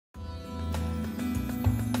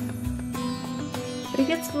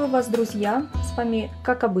Приветствую вас, друзья! С вами,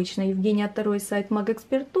 как обычно, Евгения Таро и сайт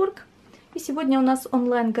magexpert.org. И сегодня у нас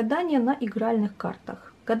онлайн-гадание на игральных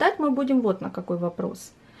картах. Гадать мы будем вот на какой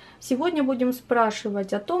вопрос. Сегодня будем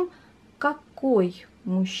спрашивать о том, какой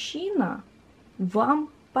мужчина вам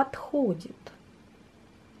подходит.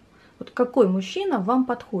 Вот какой мужчина вам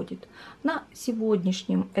подходит на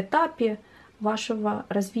сегодняшнем этапе вашего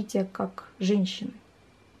развития как женщины.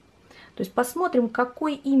 То есть посмотрим,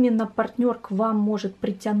 какой именно партнер к вам может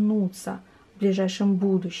притянуться в ближайшем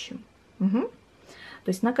будущем. То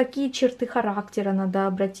есть на какие черты характера надо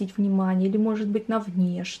обратить внимание, или может быть на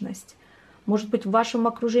внешность. Может быть в вашем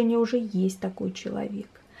окружении уже есть такой человек.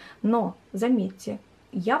 Но заметьте,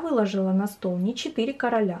 я выложила на стол не 4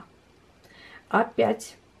 короля, а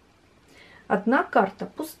 5. Одна карта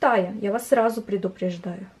пустая, я вас сразу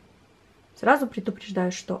предупреждаю. Сразу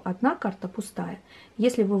предупреждаю, что одна карта пустая.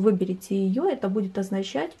 Если вы выберете ее, это будет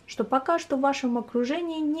означать, что пока что в вашем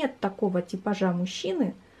окружении нет такого типажа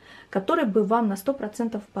мужчины, который бы вам на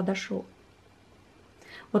 100% подошел.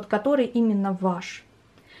 Вот который именно ваш.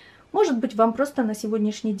 Может быть, вам просто на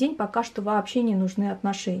сегодняшний день пока что вообще не нужны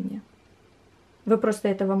отношения. Вы просто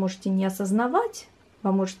этого можете не осознавать.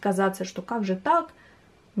 Вам может казаться, что как же так,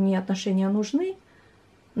 мне отношения нужны.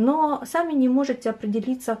 Но сами не можете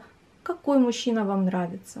определиться, какой мужчина вам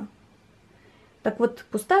нравится. Так вот,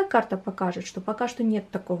 пустая карта покажет, что пока что нет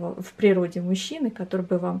такого в природе мужчины, который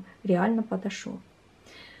бы вам реально подошел.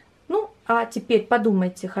 Ну, а теперь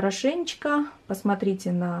подумайте хорошенечко,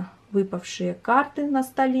 посмотрите на выпавшие карты на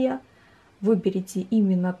столе, выберите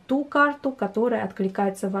именно ту карту, которая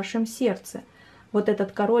откликается в вашем сердце. Вот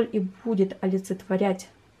этот король и будет олицетворять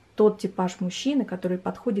тот типаж мужчины, который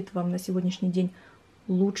подходит вам на сегодняшний день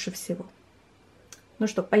лучше всего. Ну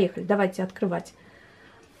что, поехали, давайте открывать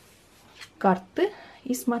карты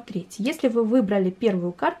и смотреть. Если вы выбрали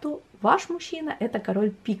первую карту, ваш мужчина – это король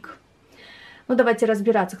пик. Ну, давайте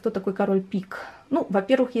разбираться, кто такой король пик. Ну,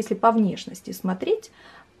 во-первых, если по внешности смотреть,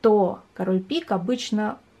 то король пик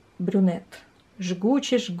обычно брюнет.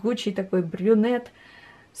 Жгучий такой брюнет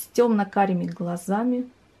с темно-карими глазами.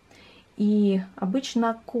 И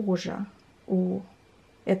обычно кожа у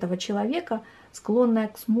этого человека склонная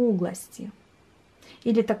к смуглости.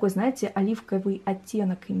 Или такой, знаете, оливковый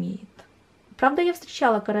оттенок имеет. Правда, я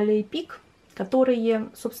встречала королей пик, которые,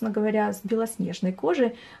 собственно говоря, с белоснежной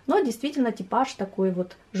кожей, но действительно типаж такой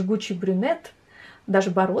вот жгучий брюнет. Даже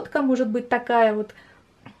бородка может быть такая вот,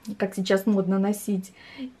 как сейчас модно носить.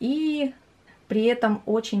 И при этом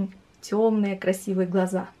очень темные, красивые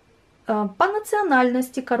глаза. По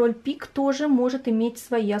национальности король пик тоже может иметь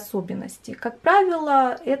свои особенности. Как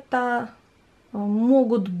правило, это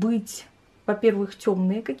могут быть, во-первых,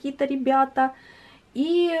 темные какие-то ребята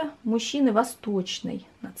и мужчины восточной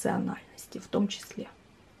национальности в том числе.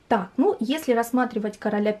 Так, ну если рассматривать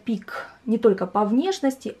короля пик не только по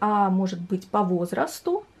внешности, а может быть по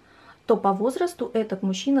возрасту, то по возрасту этот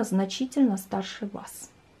мужчина значительно старше вас.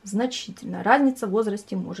 Значительно. Разница в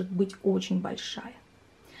возрасте может быть очень большая.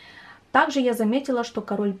 Также я заметила, что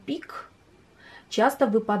король пик часто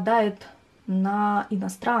выпадает на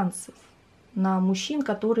иностранцев, на мужчин,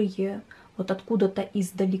 которые вот откуда-то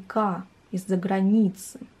издалека, из-за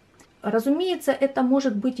границы. Разумеется, это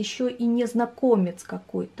может быть еще и незнакомец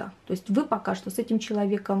какой-то. То есть вы пока что с этим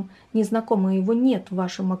человеком не знакомы, его нет в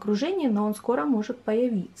вашем окружении, но он скоро может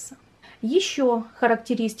появиться. Еще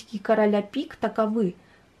характеристики короля пик таковы.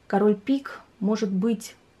 Король пик может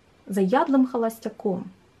быть заядлым холостяком.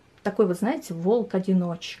 Такой, вот знаете,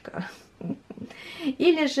 волк-одиночка.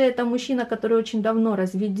 Или же это мужчина, который очень давно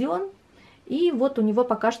разведен, и вот у него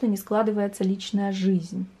пока что не складывается личная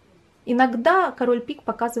жизнь. Иногда король пик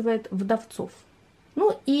показывает вдовцов.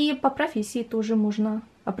 Ну и по профессии тоже можно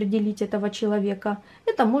определить этого человека.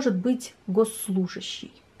 Это может быть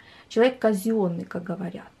госслужащий, человек казенный, как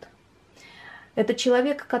говорят. Это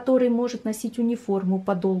человек, который может носить униформу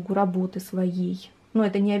по долгу работы своей. Но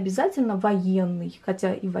это не обязательно военный,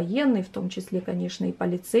 хотя и военный, в том числе, конечно, и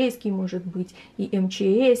полицейский может быть, и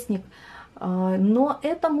МЧСник. Но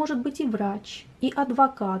это может быть и врач, и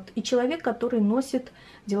адвокат, и человек, который носит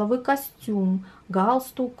деловой костюм,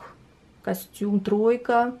 галстук, костюм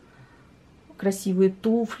тройка, красивые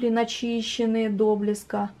туфли начищенные до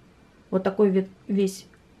блеска. Вот такой весь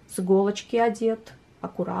с иголочки одет,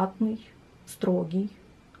 аккуратный, строгий,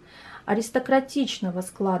 аристократичного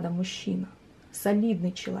склада мужчина,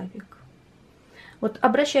 солидный человек. Вот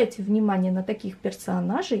обращайте внимание на таких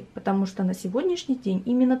персонажей, потому что на сегодняшний день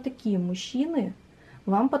именно такие мужчины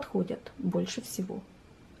вам подходят больше всего.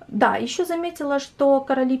 Да, еще заметила, что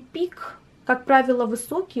короли пик, как правило,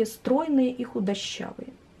 высокие, стройные и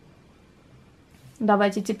худощавые.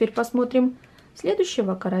 Давайте теперь посмотрим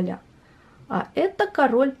следующего короля, а это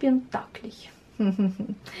король пентаклей.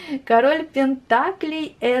 Король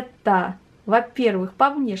пентаклей это, во-первых, по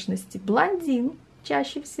внешности блондин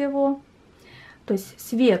чаще всего, то есть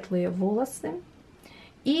светлые волосы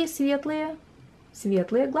и светлые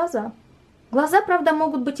глаза. Глаза, правда,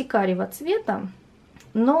 могут быть и карего цвета,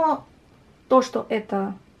 но то, что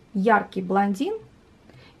это яркий блондин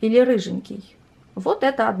или рыженький, вот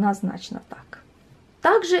это однозначно так.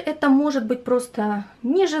 Также это может быть просто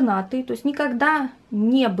неженатый, то есть никогда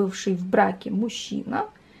не бывший в браке мужчина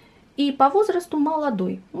и по возрасту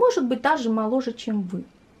молодой, может быть даже моложе, чем вы.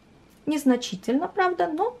 Незначительно, правда,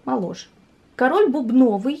 но моложе. Король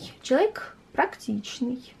бубновый, человек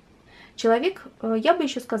практичный, человек, я бы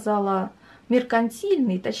еще сказала,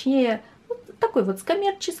 меркантильный, точнее, такой вот с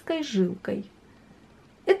коммерческой жилкой.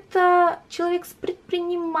 Это человек с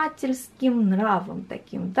предпринимательским нравом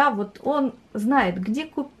таким, да, вот он знает, где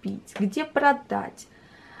купить, где продать.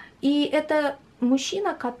 И это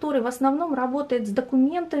мужчина, который в основном работает с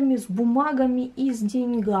документами, с бумагами и с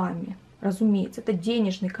деньгами, разумеется, это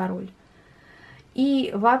денежный король.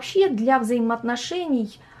 И вообще для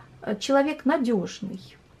взаимоотношений человек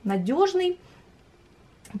надежный,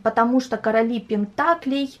 потому что короли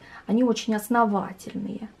пентаклей, они очень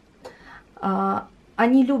основательные.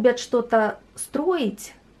 Они любят что-то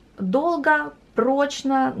строить долго,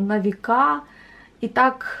 прочно, на века. И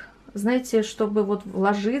так, знаете, чтобы вот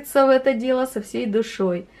вложиться в это дело со всей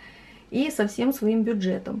душой и со всем своим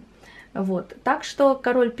бюджетом. Вот. Так что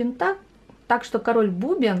король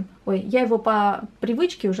бубен, ой, я его по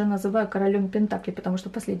привычке уже называю королем пентаклей, потому что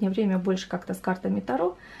в последнее время больше как-то с картами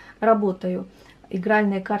Таро работаю.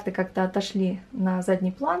 Игральные карты как-то отошли на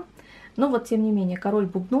задний план. Но вот тем не менее, король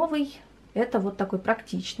бубновый — это вот такой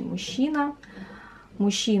практичный мужчина.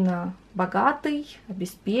 Мужчина богатый,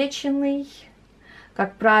 обеспеченный,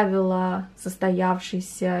 как правило,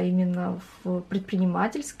 состоявшийся именно в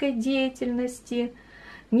предпринимательской деятельности,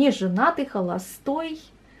 не женатый, холостой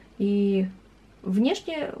и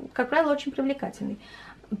внешне, как правило, очень привлекательный.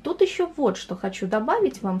 Тут еще вот что хочу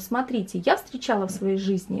добавить вам. Смотрите, я встречала в своей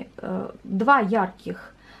жизни два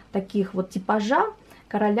ярких таких вот типажа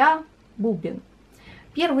короля бубен.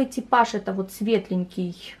 Первый типаж — это вот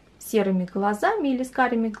светленький, с серыми глазами или с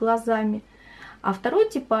карими глазами. А второй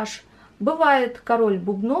типаж бывает король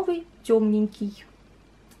бубновый, темненький.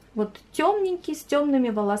 Вот темненький, с темными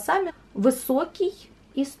волосами, высокий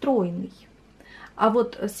и стройный. А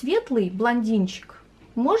вот светлый блондинчик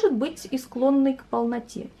может быть и склонный к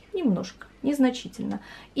полноте. Немножко, незначительно.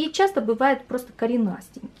 И часто бывает просто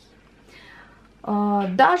коренастенький.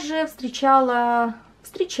 Даже встречала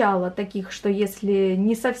таких, что если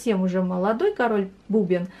не совсем уже молодой король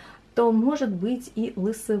бубен, то может быть и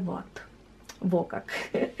лысоват. Во как.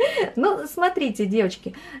 Ну, смотрите,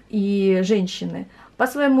 девочки и женщины, по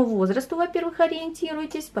своему возрасту, во-первых,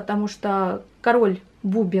 ориентируйтесь, потому что король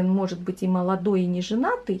бубен может быть и молодой, и не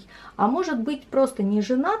женатый, а может быть просто не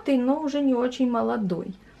женатый, но уже не очень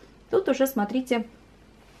молодой. Тут уже смотрите,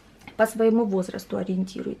 по своему возрасту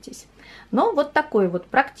ориентируйтесь. Но вот такой вот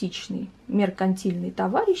практичный меркантильный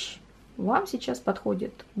товарищ вам сейчас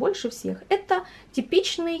подходит больше всех. Это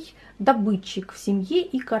типичный добытчик в семье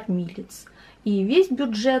и кормилец. И весь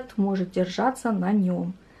бюджет может держаться на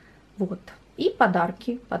нем. Вот. И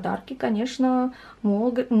подарки. Подарки, конечно,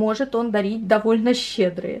 может он дарить довольно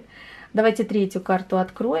щедрые. Давайте третью карту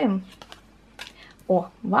откроем. О,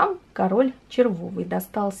 вам король червовый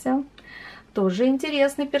достался. Тоже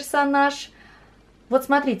интересный персонаж. Вот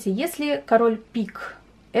смотрите, если король пик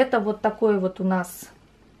 — это вот такой вот у нас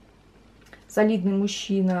солидный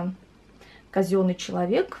мужчина, казенный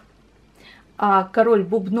человек, а король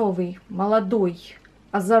бубновый — молодой,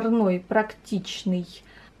 озорной, практичный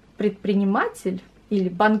предприниматель или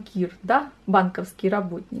банкир, да, банковский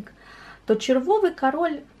работник, то червовый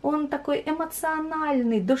король, он такой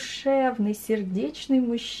эмоциональный, душевный, сердечный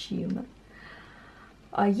мужчина.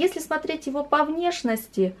 А если смотреть его по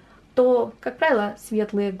внешности, то, как правило,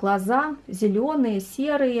 светлые глаза, зеленые,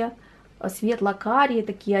 серые, светло-карие,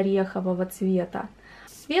 такие орехового цвета,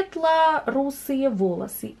 светло-русые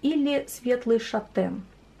волосы или светлый шатен,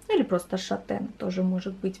 или просто шатен, тоже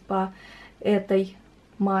может быть по этой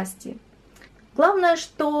масти. Главное,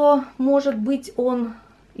 что, может быть, он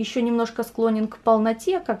еще немножко склонен к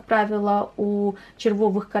полноте. Как правило, у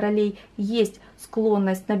червовых королей есть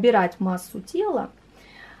склонность набирать массу тела.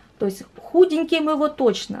 То есть худеньким его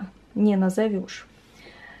точно не назовешь.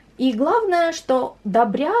 И главное, что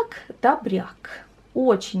добряк.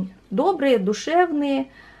 Очень добрые, душевные,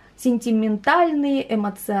 сентиментальные,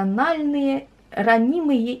 эмоциональные,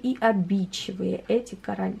 ранимые и обидчивые эти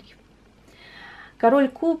короли. Король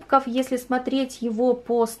кубков, если смотреть его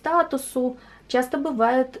по статусу, часто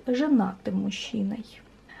бывает женатым мужчиной.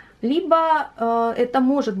 Либо это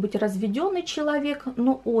может быть разведенный человек,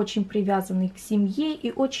 но очень привязанный к семье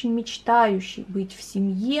и очень мечтающий быть в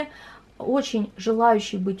семье, очень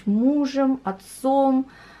желающий быть мужем, отцом.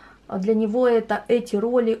 Для него эти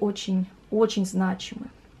роли очень значимы.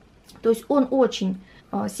 То есть он очень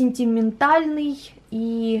сентиментальный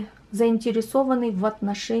и заинтересованный в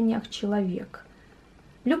отношениях человек.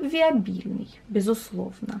 Любвеобильный,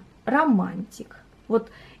 безусловно, романтик.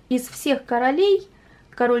 Вот из всех королей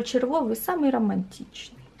король червовый самый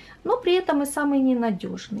романтичный, но при этом и самый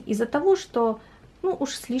ненадежный, из-за того, что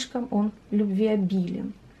уж слишком он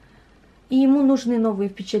любвеобилен. И ему нужны новые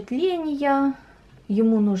впечатления,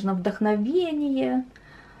 ему нужно вдохновение,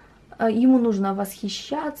 ему нужно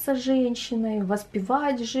восхищаться женщиной,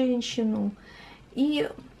 воспевать женщину. И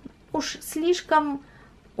уж слишком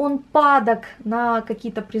он падок на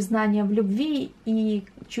какие-то признания в любви и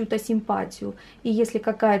чью-то симпатию. И если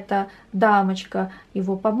какая-то дамочка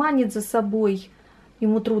его поманит за собой,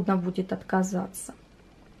 ему трудно будет отказаться.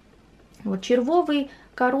 Вот червовый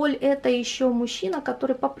король — это еще мужчина,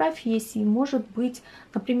 который по профессии может быть,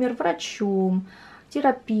 например, врачом,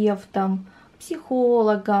 терапевтом,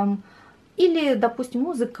 психологом или, допустим,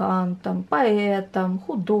 музыкантом, поэтом,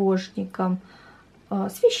 художником,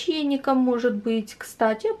 священником может быть,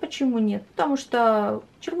 кстати. А почему нет? Потому что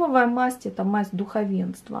червовая масть — это масть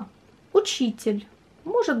духовенства. Учитель.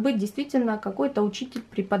 Может быть действительно какой-то учитель,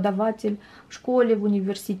 преподаватель в школе, в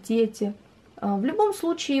университете. В любом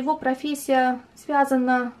случае его профессия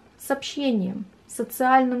связана с общением,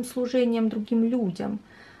 социальным служением другим людям,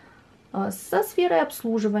 со сферой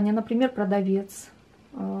обслуживания, например, продавец.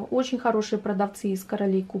 Очень хорошие продавцы из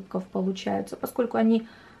королей кубков получаются, поскольку они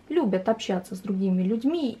любят общаться с другими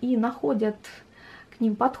людьми и находят к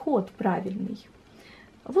ним подход правильный.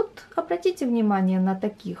 Вот обратите внимание на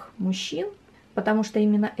таких мужчин, потому что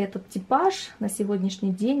именно этот типаж на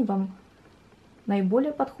сегодняшний день вам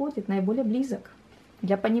наиболее подходит, наиболее близок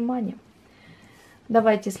для понимания.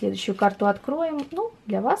 Давайте следующую карту откроем.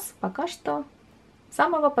 Для вас пока что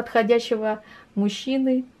самого подходящего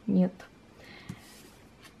мужчины нет.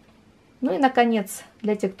 И, наконец,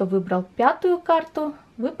 для тех, кто выбрал пятую карту,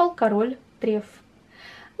 выпал король треф.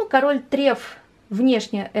 Король треф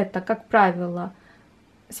внешне это, как правило,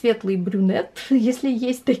 светлый брюнет, если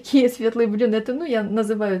есть такие светлые брюнеты. Я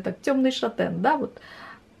называю так темный шатен, да, вот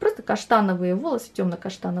просто каштановые волосы,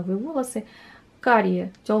 темно-каштановые волосы,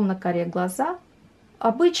 карие, темно-карие глаза.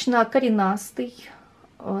 Обычно коренастый,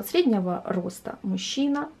 среднего роста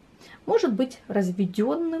мужчина, может быть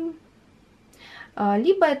разведенным.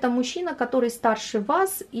 Либо это мужчина, который старше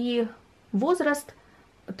вас, и возраст,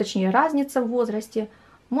 точнее разница в возрасте,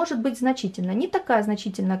 может быть значительна. Не такая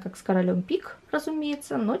значительная, как с королем пик,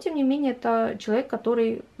 разумеется, но тем не менее это человек,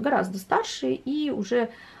 который гораздо старше и уже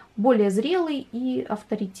более зрелый и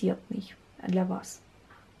авторитетный для вас.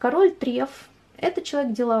 Король треф — это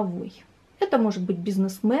человек деловой. Это может быть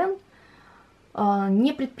бизнесмен,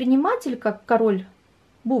 не предприниматель, как король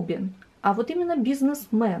бубен, а вот именно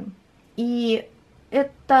бизнесмен. И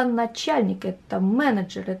это начальник, это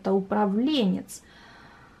менеджер, это управленец.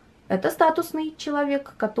 Это статусный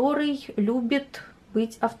человек, который любит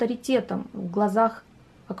быть авторитетом в глазах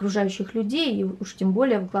окружающих людей, и уж тем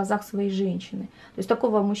более в глазах своей женщины. То есть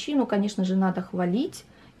такого мужчину, конечно же, надо хвалить,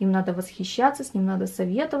 им надо восхищаться, с ним надо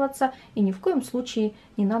советоваться, и ни в коем случае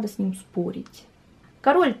не надо с ним спорить.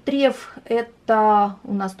 Король треф — это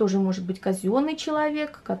у нас тоже может быть казенный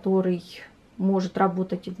человек, который может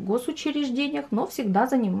работать и в госучреждениях, но всегда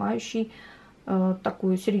занимающий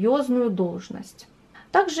такую серьезную должность.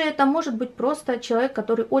 Также это может быть просто человек,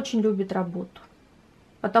 который очень любит работу.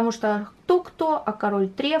 Потому что кто-кто, а король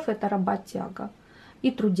треф — это работяга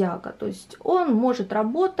и трудяга. То есть он может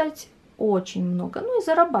работать очень много, и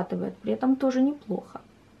зарабатывает при этом тоже неплохо.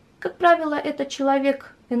 Как правило, это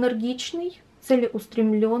человек энергичный,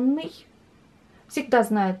 целеустремленный, всегда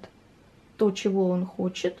знает то, чего он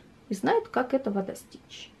хочет, и знает, как этого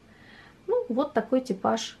достичь. Вот такой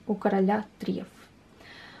типаж у короля треф.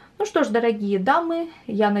 Что ж, дорогие дамы,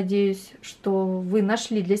 я надеюсь, что вы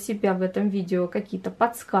нашли для себя в этом видео какие-то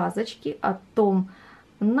подсказочки о том,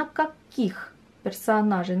 на каких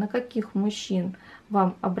персонажей, на каких мужчин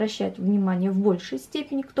вам обращать внимание в большей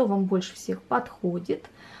степени, кто вам больше всех подходит,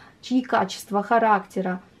 чьи качества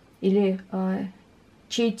характера или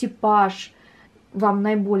чей типаж вам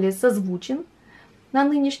наиболее созвучен на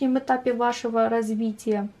нынешнем этапе вашего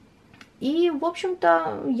развития. И, в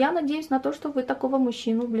общем-то, я надеюсь на то, что вы такого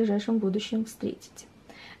мужчину в ближайшем будущем встретите.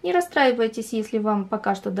 Не расстраивайтесь, если вам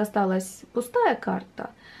пока что досталась пустая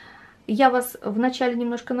карта. я вас вначале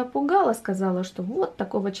немножко напугала, сказала, что вот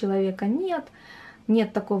такого человека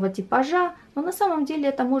нет такого типажа, но на самом деле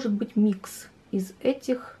это может быть микс из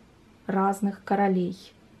этих разных королей.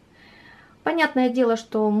 Понятное дело,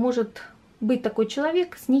 что может быть такой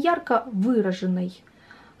человек с неярко выраженной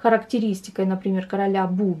характеристикой, например, короля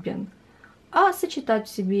бубен, а сочетать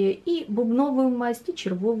в себе и бубновую масть, и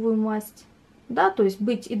червовую масть. Да, то есть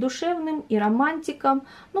быть и душевным, и романтиком,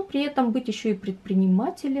 но при этом быть еще и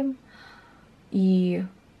предпринимателем, и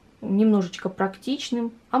немножечко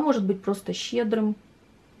практичным, а может быть просто щедрым,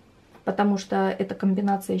 потому что это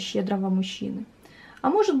комбинация щедрого мужчины. А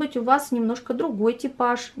может быть у вас немножко другой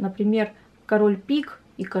типаж, например, король пик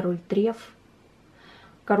и король треф.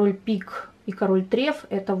 Король пик и король треф —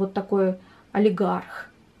 это вот такой олигарх,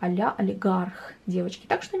 а-ля олигарх, девочки.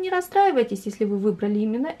 Так что не расстраивайтесь, если вы выбрали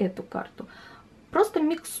именно эту карту. Просто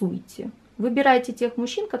миксуйте. Выбирайте тех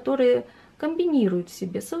мужчин, которые комбинируют в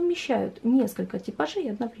себе, совмещают несколько типажей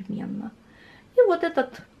одновременно. И вот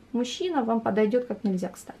этот мужчина вам подойдет как нельзя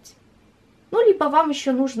кстати. Ну, либо вам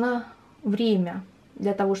еще нужно время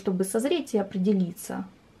для того, чтобы созреть и определиться,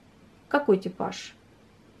 какой типаж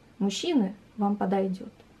мужчины вам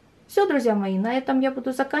подойдет. Все, друзья мои, на этом я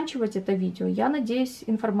буду заканчивать это видео. Я надеюсь,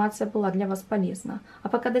 информация была для вас полезна. А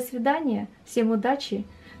пока до свидания, всем удачи,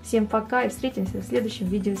 всем пока и встретимся в следующем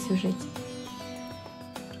видеосюжете.